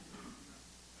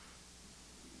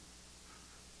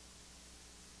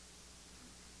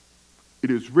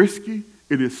 It is risky,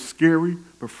 it is scary,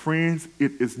 but friends,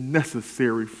 it is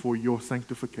necessary for your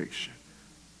sanctification.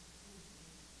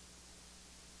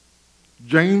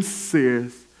 James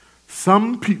says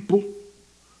some people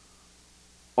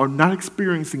are not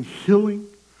experiencing healing,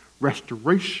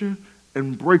 restoration,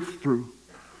 and breakthrough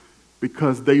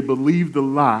because they believe the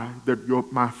lie that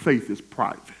my faith is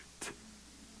private.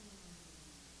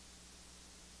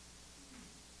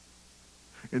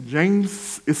 And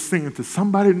James is saying to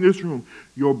somebody in this room,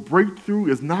 your breakthrough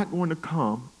is not going to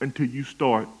come until you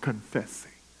start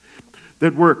confessing.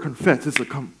 That word confess is a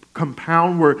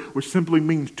compound word which simply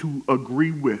means to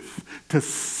agree with, to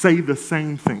say the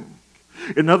same thing.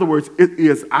 In other words, it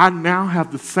is, I now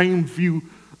have the same view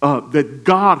that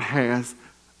God has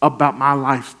about my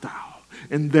lifestyle.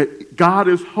 And that God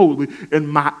is holy and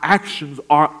my actions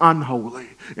are unholy.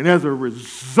 And as a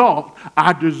result,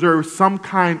 I deserve some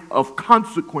kind of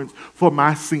consequence for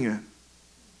my sin.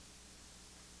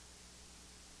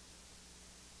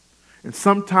 And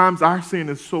sometimes our sin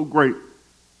is so great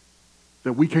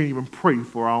that we can't even pray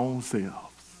for our own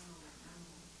selves.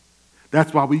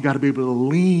 That's why we got to be able to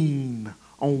lean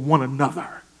on one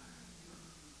another.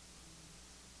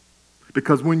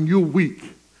 Because when you're weak,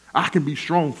 I can be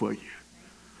strong for you.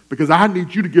 Because I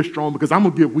need you to get strong because I'm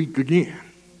going to get weak again.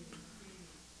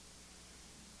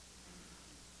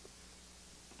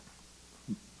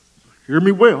 Hear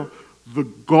me well. The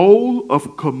goal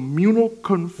of communal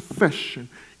confession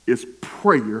is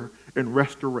prayer and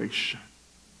restoration.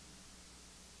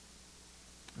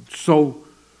 And so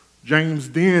James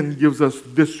then gives us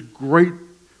this great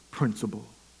principle.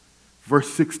 Verse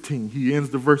 16. He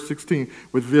ends the verse 16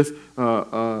 with this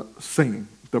saying,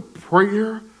 the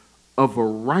prayer of a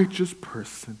righteous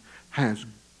person has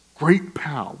great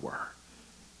power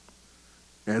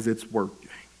as it's working.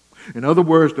 In other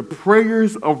words, the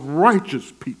prayers of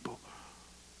righteous people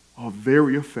are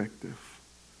very effective.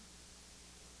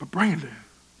 But Brandon,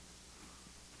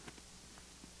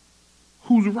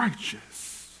 who's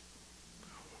righteous?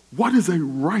 What is a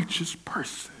righteous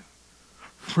person?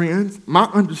 Friends, my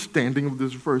understanding of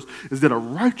this verse is that a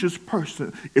righteous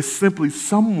person is simply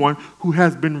someone who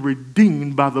has been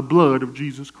redeemed by the blood of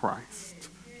Jesus Christ.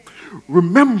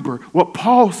 Remember what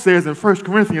Paul says in 1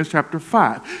 Corinthians chapter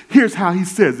 5. Here's how he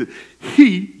says it.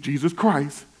 He, Jesus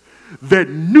Christ, that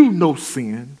knew no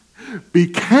sin,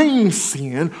 became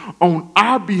sin on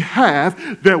our behalf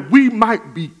that we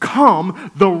might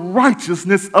become the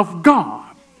righteousness of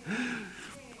God.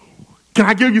 Can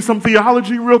I give you some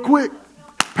theology real quick?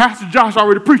 Pastor Josh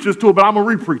already preached this to it, but I'm going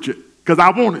to re-preach it because I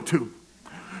wanted to.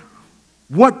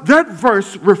 What that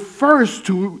verse refers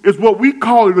to is what we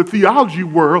call in the theology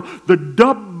world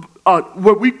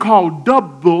what we call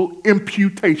double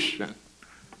imputation.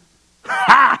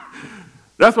 Ha!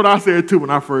 That's what I said too when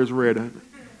I first read it.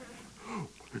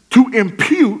 To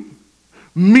impute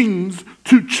means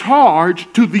to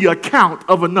charge to the account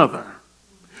of another.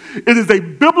 It is a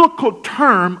biblical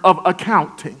term of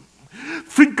accounting.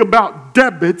 Think about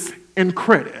debits and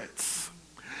credits.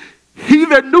 He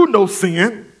that knew no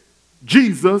sin,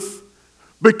 Jesus,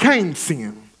 became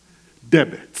sin.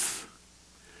 Debits.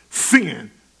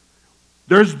 Sin.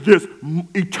 There's this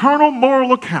eternal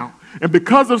moral account. And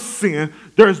because of sin,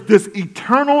 there's this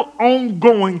eternal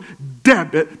ongoing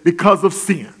debit because of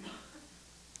sin.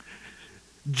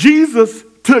 Jesus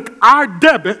took our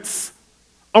debits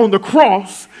on the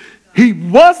cross. He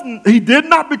did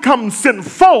not become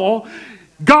sinful.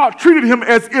 God treated him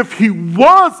as if he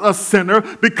was a sinner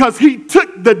because he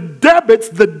took the debits,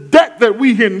 the debt that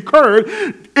we incurred.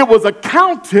 It was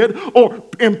accounted or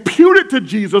imputed to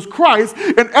Jesus Christ.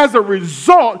 And as a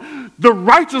result, the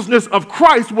righteousness of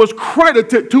Christ was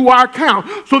credited to our account.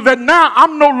 So that now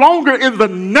I'm no longer in the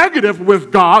negative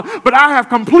with God, but I have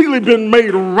completely been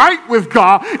made right with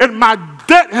God. And my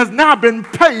debt has now been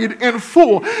paid in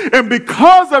full. And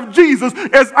because of Jesus,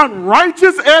 as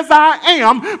unrighteous as I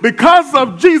am, because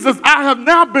of Jesus, I have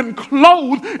now been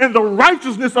clothed in the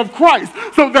righteousness of Christ.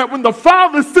 So that when the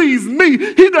Father sees me,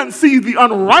 he doesn't see the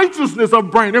unrighteousness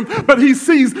of Brandon, but he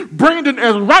sees Brandon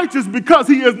as righteous because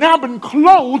he has now been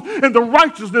clothed in the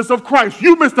righteousness of Christ.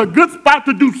 You missed a good spot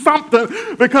to do something,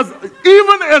 because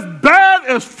even as bad,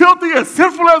 as filthy, as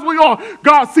sinful as we are,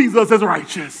 God sees us as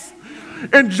righteous.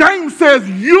 And James says,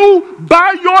 you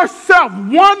by yourself,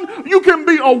 you can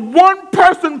be a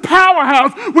one-person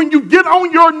powerhouse when you get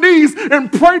on your knees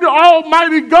and pray to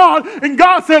Almighty God. And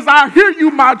God says, I hear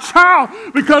you, my child,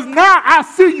 because now I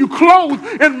see you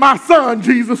clothed in my Son,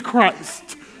 Jesus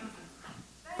Christ.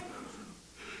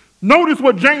 Notice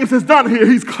what James has done here.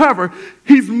 He's clever.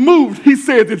 He's moved. He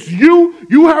says, it's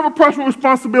you have a personal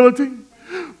responsibility,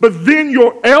 but then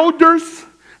your elders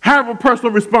have a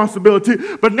personal responsibility,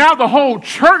 but now the whole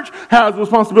church has a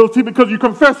responsibility because you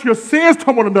confess your sins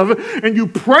to one another and you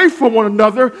pray for one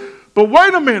another. But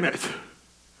wait a minute.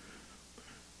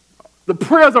 the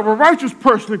prayers of a righteous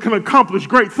person can accomplish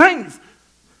great things.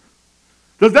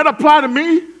 Does that apply to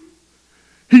me?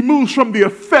 He moves from the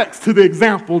effects to the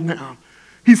example now.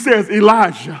 He says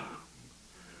Elijah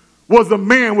was a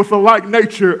man with a like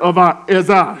nature as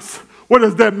us. What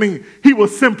does that mean? He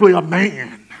was simply a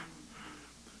man,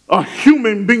 a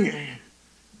human being.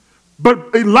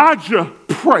 But Elijah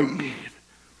prayed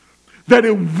that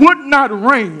it would not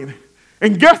rain.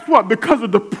 And guess what? Because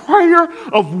of the prayer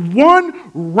of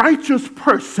one righteous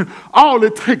person, all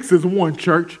it takes is one,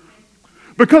 church.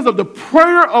 Because of the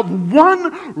prayer of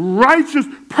one righteous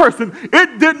person,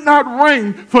 it did not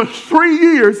rain for 3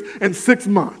 years and 6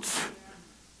 months.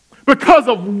 Because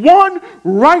of one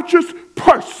righteous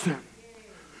person.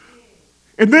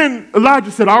 And then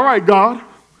Elijah said, all right, God,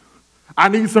 I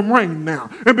need some rain now.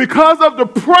 And because of the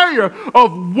prayer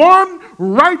of one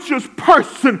righteous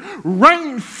person,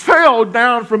 rain fell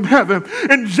down from heaven.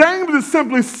 And James is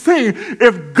simply saying,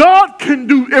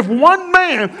 if one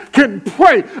man can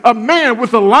pray, a man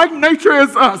with a like nature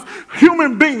as us,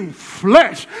 human being,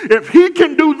 flesh, if he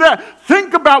can do that,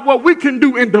 think about what we can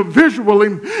do individually,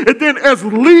 and then as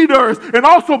leaders, and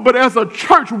also, but as a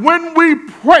church, when we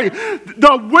pray,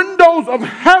 the windows of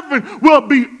heaven will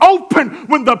be open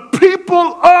when the people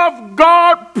of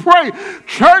God pray.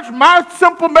 Church, my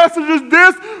simple message is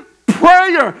this: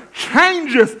 prayer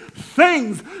changes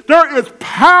things. There is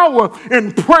power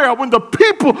in prayer. When the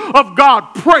people of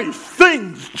God pray,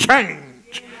 things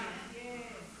change.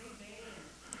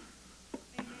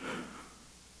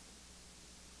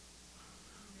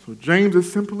 So James has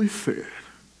simply said,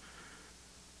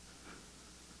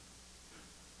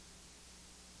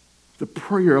 the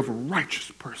prayer of a righteous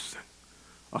person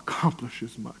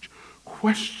accomplishes much.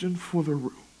 Question for the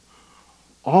room: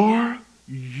 are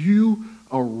you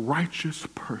a righteous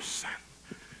person?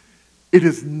 It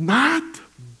is not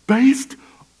based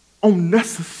on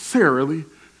necessarily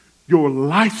your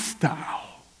lifestyle,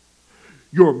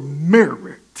 your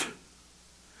merit.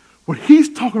 What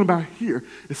he's talking about here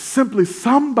is simply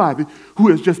somebody who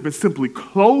has just been simply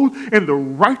clothed in the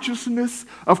righteousness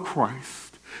of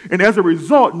Christ. And as a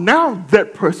result, now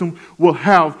that person will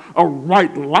have a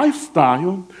right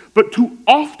lifestyle, but too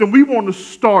often we want to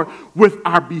start with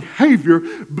our behavior,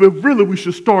 but really we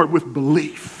should start with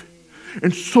belief.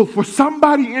 And so for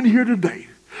somebody in here today,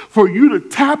 for you to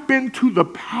tap into the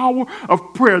power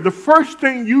of prayer, the first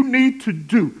thing you need to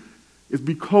do is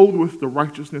be clothed with the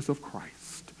righteousness of Christ.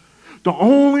 The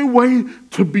only way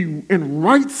to be in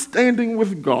right standing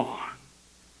with God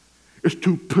is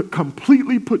to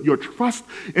completely put your trust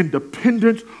and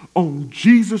dependence on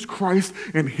Jesus Christ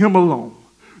and Him alone.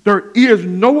 There is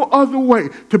no other way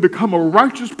to become a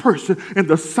righteous person in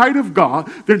the sight of God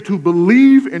than to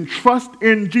believe and trust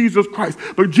in Jesus Christ.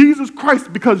 But Jesus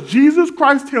Christ, because Jesus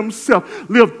Christ Himself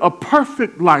lived a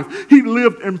perfect life. He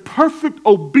lived in perfect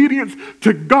obedience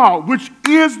to God, which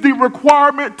is the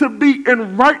requirement to be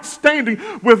in right standing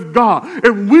with God.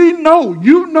 And we know,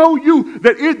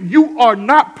 that you are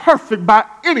not perfect by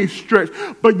any stretch,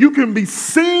 but you can be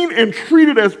seen and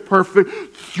treated as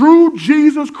perfect through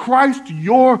Jesus Christ,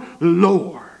 your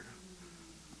Lord.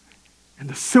 And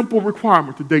the simple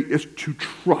requirement today is to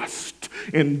trust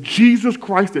in Jesus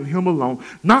Christ and Him alone.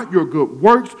 Not your good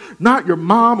works, not your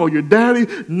mom or your daddy,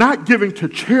 not giving to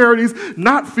charities,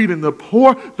 not feeding the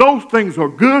poor. Those things are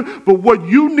good, but what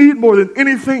you need more than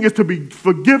anything is to be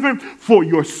forgiven for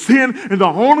your sin. And the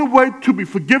only way to be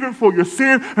forgiven for your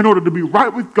sin in order to be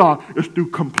right with God is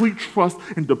through complete trust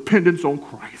and dependence on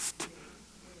Christ.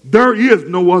 There is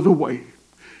no other way.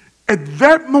 At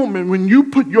that moment, when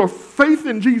you put your faith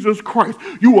in Jesus Christ,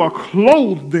 you are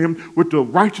clothed then with the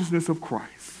righteousness of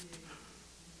Christ.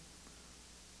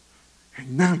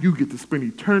 And now you get to spend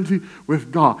eternity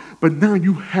with God. But now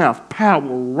you have power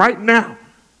right now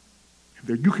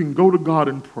that you can go to God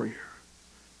in prayer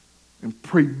and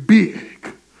pray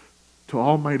big to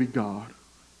Almighty God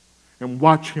and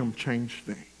watch Him change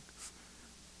things.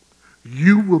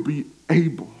 You will be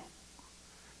able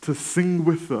to sing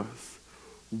with us,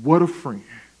 what a friend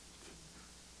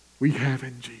we have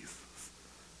in Jesus.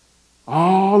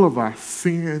 All of our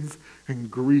sins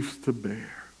and griefs to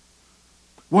bear.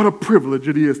 What a privilege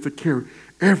it is to carry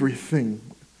everything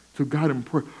to God in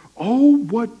prayer. Oh,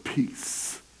 what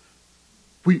peace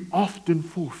we often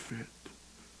forfeit.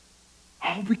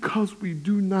 All because we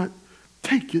do not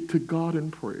take it to God in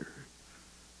prayer.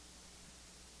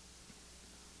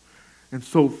 And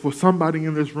so for somebody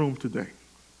in this room today,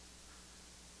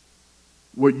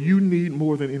 what you need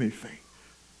more than anything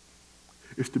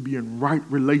is to be in right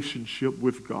relationship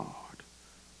with God.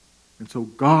 And so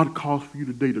God calls for you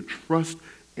today to trust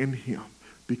in Him,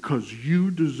 because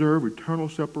you deserve eternal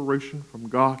separation from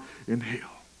God in hell.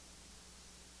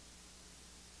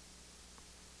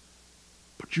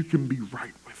 But you can be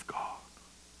right with God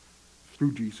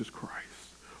through Jesus Christ.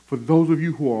 For those of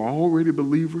you who are already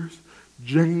believers,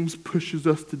 James pushes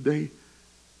us today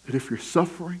that if you're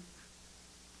suffering,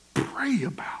 pray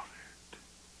about it.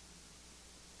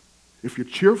 If you're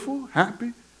cheerful,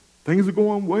 happy, things are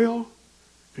going well,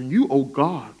 then you owe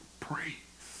God praise.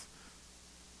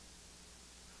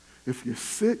 If you're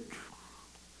sick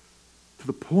to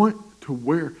the point to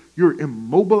where you're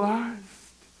immobilized,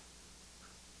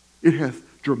 it has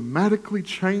dramatically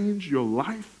changed your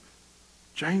life,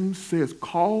 James says,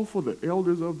 call for the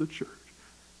elders of the church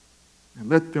and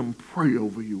let them pray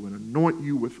over you and anoint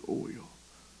you with oil.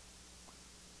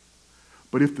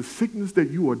 But if the sickness that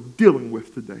you are dealing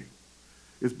with today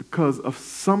is because of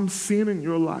some sin in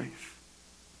your life,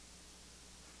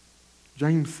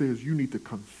 James says you need to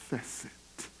confess it.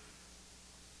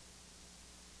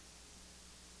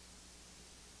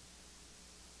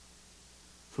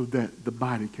 So that the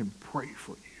body can pray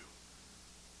for you.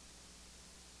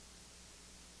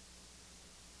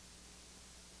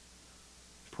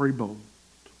 Pray bold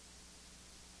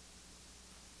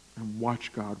and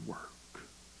watch God work.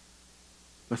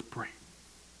 Let's pray.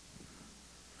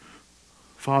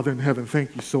 Father in heaven,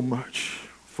 thank you so much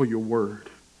for your word.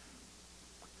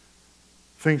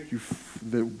 Thank you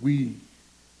that we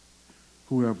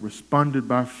who have responded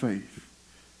by faith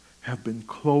have been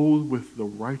clothed with the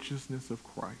righteousness of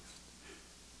Christ.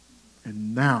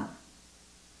 And now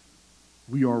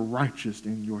we are righteous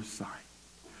in your sight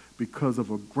because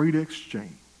of a great exchange.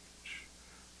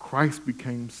 Christ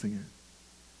became sin.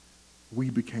 We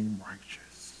became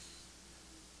righteous.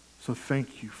 So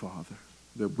thank you, Father,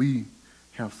 that we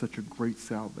have such a great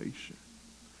salvation.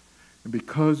 And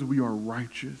because we are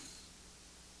righteous,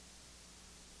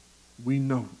 we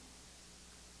know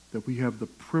that we have the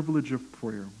privilege of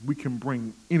prayer. We can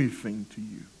bring anything to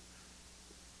you.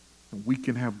 And we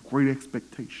can have great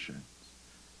expectations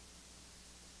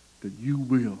that you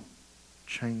will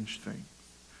change things.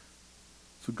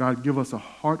 So God, give us a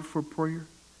heart for prayer.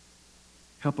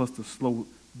 Help us to slow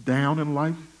down in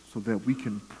life so that we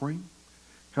can pray.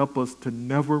 Help us to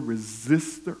never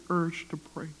resist the urge to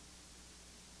pray,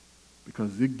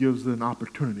 because it gives an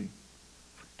opportunity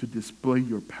to display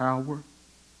your power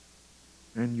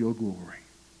and your glory.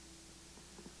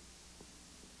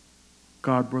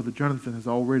 God, Brother Jonathan has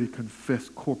already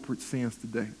confessed corporate sins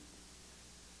today.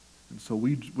 And so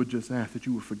we would just ask that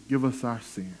you would forgive us our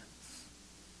sins.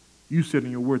 You said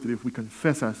in your word that if we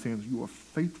confess our sins, you are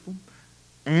faithful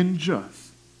and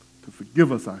just to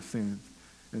forgive us our sins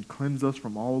and cleanse us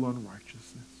from all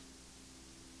unrighteousness.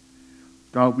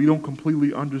 God, we don't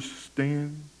completely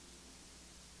understand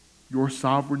your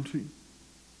sovereignty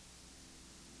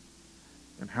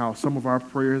and how some of our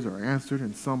prayers are answered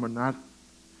and some are not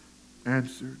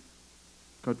answered.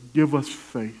 God, give us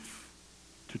faith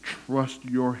to trust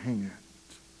your hand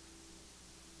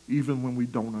even when we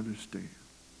don't understand.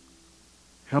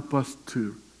 Help us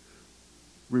to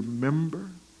remember,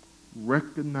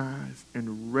 recognize,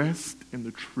 and rest in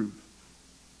the truth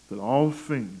that all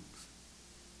things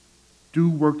do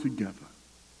work together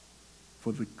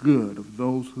for the good of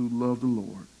those who love the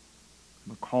Lord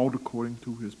and are called according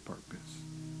to his purpose.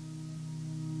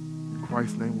 In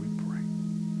Christ's name we pray.